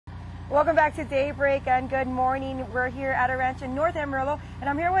Welcome back to Daybreak and good morning. We're here at a ranch in North Amarillo, and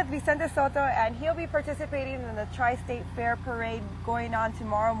I'm here with Vicente Soto, and he'll be participating in the Tristate Fair parade going on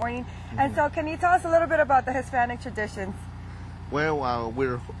tomorrow morning. And so can you tell us a little bit about the Hispanic traditions? Well,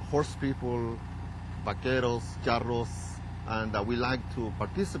 we're horse people, vaqueros, charros, and we like to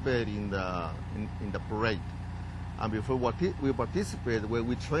participate in the parade. And before we participate, when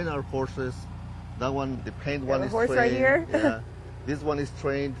we train our horses, that one, the paint one is horse trained. right here. Yeah. This one is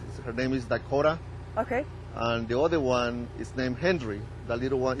trained. Her name is Dakota. Okay. And the other one is named Henry. The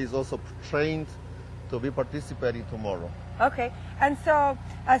little one is also trained to be participating tomorrow. Okay. And so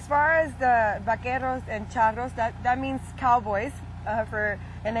as far as the vaqueros and charros, that means cowboys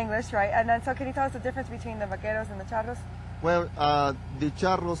in English, right? And then so can you tell us the difference between the vaqueros and the charros? Well, the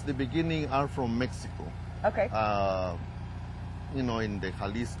charros, the beginning, are from Mexico. Okay. You know, in the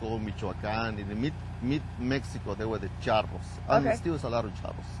Jalisco, Michoacan, in the mid-Mexico, there were the charros. And Okay. still is a lot of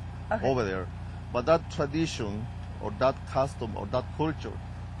charros Okay. over there. But that tradition, or that custom, or that culture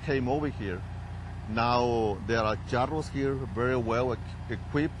came over here. Now there are charros here, very well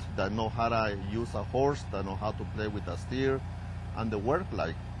equipped, that know how to use a horse, that know how to play with a steer, and they work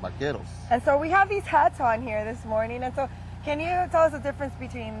like vaqueros. And so we have these hats on here this morning, and so can you tell us the difference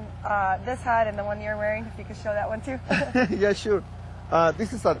between this hat and the one you're wearing, if you could show that one too? Yeah, sure.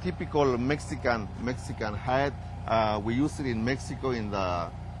 This is a typical Mexican hat. We use it in Mexico, in the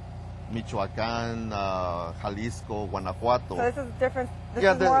Michoacan, Jalisco, Guanajuato. So this is different. This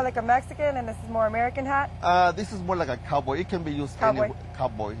Yeah, is more like a Mexican, and this is more American hat. This is more like a cowboy. It can be used Cowboy.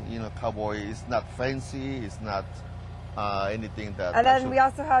 Cowboy. You know, cowboy is not fancy. It's not anything that. And then we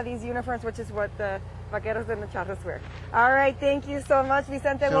also have these uniforms, which is what the vaqueros and the charros wear. All right, thank you so much,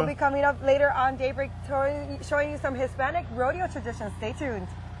 Vicente. Sure. We'll be coming up later on Daybreak, showing you some Hispanic rodeo traditions. Stay tuned.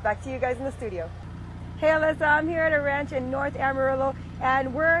 Back to you guys in the studio. Hey, Alyssa, I'm here at a ranch in North Amarillo,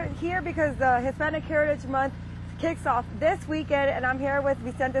 and we're here because the Hispanic Heritage Month kicks off this weekend, and I'm here with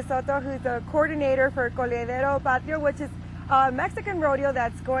Vicente Soto, who's the coordinator for Coleadero Patrio, which is a Mexican rodeo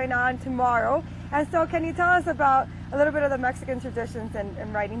that's going on tomorrow. And so can you tell us about a little bit of the Mexican traditions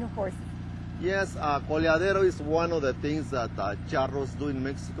and riding horses? Yes, Coleadero is one of the things that charros do in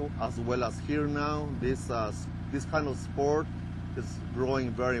Mexico, as well as here now. This kind of sport is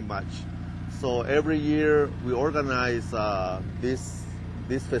growing very much. So every year we organize this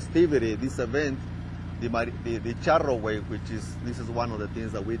festivity, this event, the charro way, this is one of the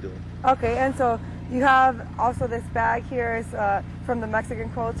things that we do. Okay, and so you have also this bag here is from the Mexican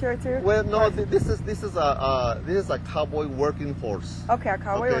culture too? Well, no, this is a cowboy working horse. Okay, a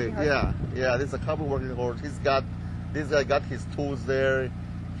cowboy working horse. Yeah, this is a cowboy working horse. This guy got his tools there.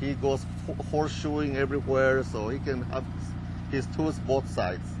 He goes horseshoeing everywhere, so he can have his tools both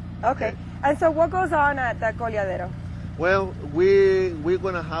sides. Okay, and so what goes on at the Coleadero? Well, we're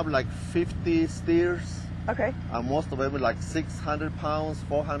gonna have like 50 steers. Okay. And most of them are like 600 pounds,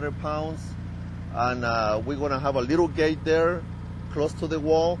 400 pounds. And we're gonna have a little gate there, close to the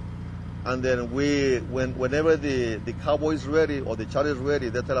wall. And then whenever the cowboy is ready or the charger is ready,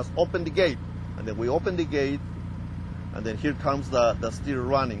 they tell us open the gate. And then we open the gate, and then here comes the steer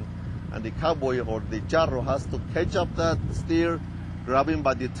running. And the cowboy or the charro has to catch up that steer, grab him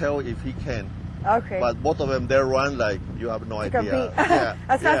by the tail if he can. Okay. But both of them, they run like you have no idea. Compete. Yeah,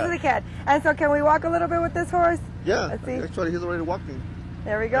 as fast as they can. And so can we walk a little bit with this horse? Yeah, Let's see. actually he's already walking.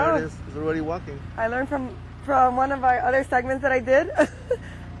 There we go. There it is, he's already walking. I learned from one of our other segments that I did.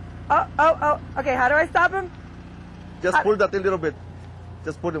 Oh, okay, how do I stop him? Just pull that a little bit.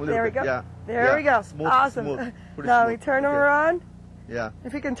 Just pull him a little There we bit. go. Yeah. There we go. Smooth, Awesome. Smooth. Now Pretty we turn him Okay. around. Yeah.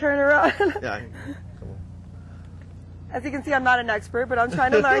 If he can turn around. Yeah. Come on. As you can see, I'm not an expert, but I'm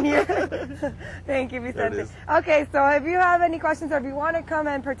trying to learn here. Thank you, Vicente. There it is. Okay, so if you have any questions or if you want to come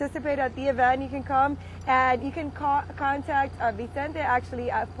and participate at the event, you can come and you can contact Vicente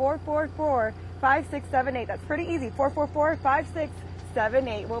actually at 444-5678. That's pretty easy,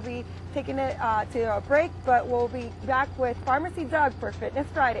 444-5678. We'll be taking it to a break, but we'll be back with Pharmacy Doug for Fitness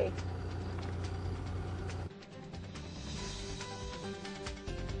Friday.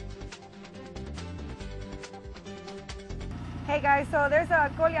 Hey guys, so there's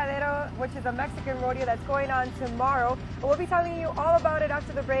a Coleadero, which is a Mexican rodeo that's going on tomorrow. And we'll be telling you all about it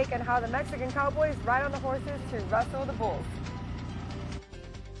after the break and how the Mexican cowboys ride on the horses to wrestle the bulls.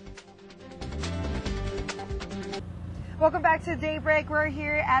 Welcome back to Daybreak. We're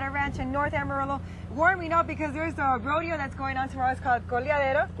here at a ranch in North Amarillo. Warming up because there's a rodeo that's going on tomorrow. It's called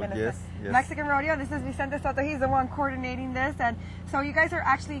Coleadero. And it's a Mexican rodeo. This is Vicente Soto. He's the one coordinating this. And so you guys are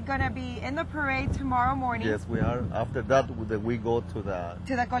actually going to be in the parade tomorrow morning. Yes, we are. After that, we go to the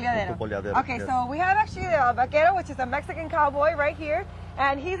Coleadero. Coleadero. Okay, yes. so we have actually a vaquero, which is a Mexican cowboy right here.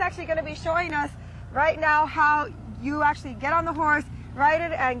 And he's actually going to be showing us right now how you actually get on the horse, ride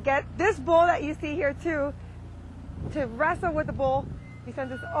it, and get this bull that you see here too, to wrestle with the bull.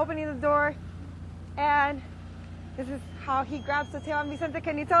 Vicente's opening the door, and this is how he grabs the tail. And Vicente,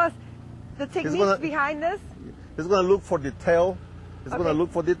 can you tell us the techniques behind this? He's going to look for the tail. He's going to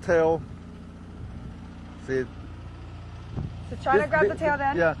look for the tail. See? So trying to grab the tail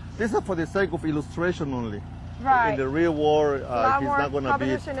then? Yeah, this is for the sake of illustration only. Right. In the real world, he's not going to be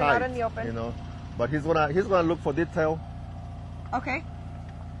competition tight, out in the open. you know. But he's gonna look for the tail. Okay.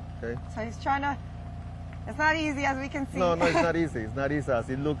 Okay. So he's trying to. It's not easy, as we can see. No, it's not easy. It's not easy as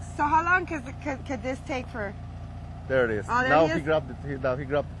it looks. So how long could this take for? There it is. Oh, there now he grabbed the tail.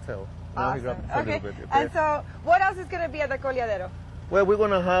 Now awesome. he grabbed the tail Okay. a little bit. Okay. And so, what else is going to be at the Coleadero? Well, we're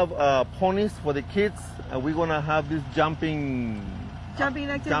gonna have ponies for the kids, and we're gonna have these jumping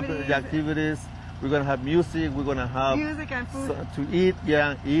activities. We're gonna have music. We're gonna have music and food to eat.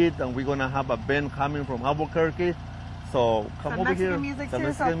 Yeah, eat, and we're gonna have a band coming from Albuquerque. So come over here. Music Some too.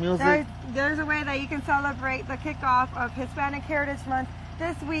 Mexican music. There's a way that you can celebrate the kickoff of Hispanic Heritage Month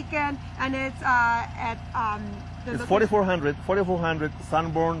this weekend, and it's at it's 4400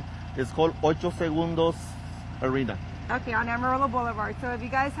 Sanborn. It's called Ocho Segundos Arena. Okay, on Amarillo Boulevard. So if you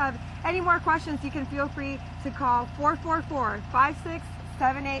guys have any more questions, you can feel free to call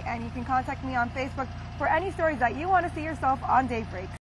 444-5678, and you can contact me on Facebook for any stories that you want to see yourself on Daybreak.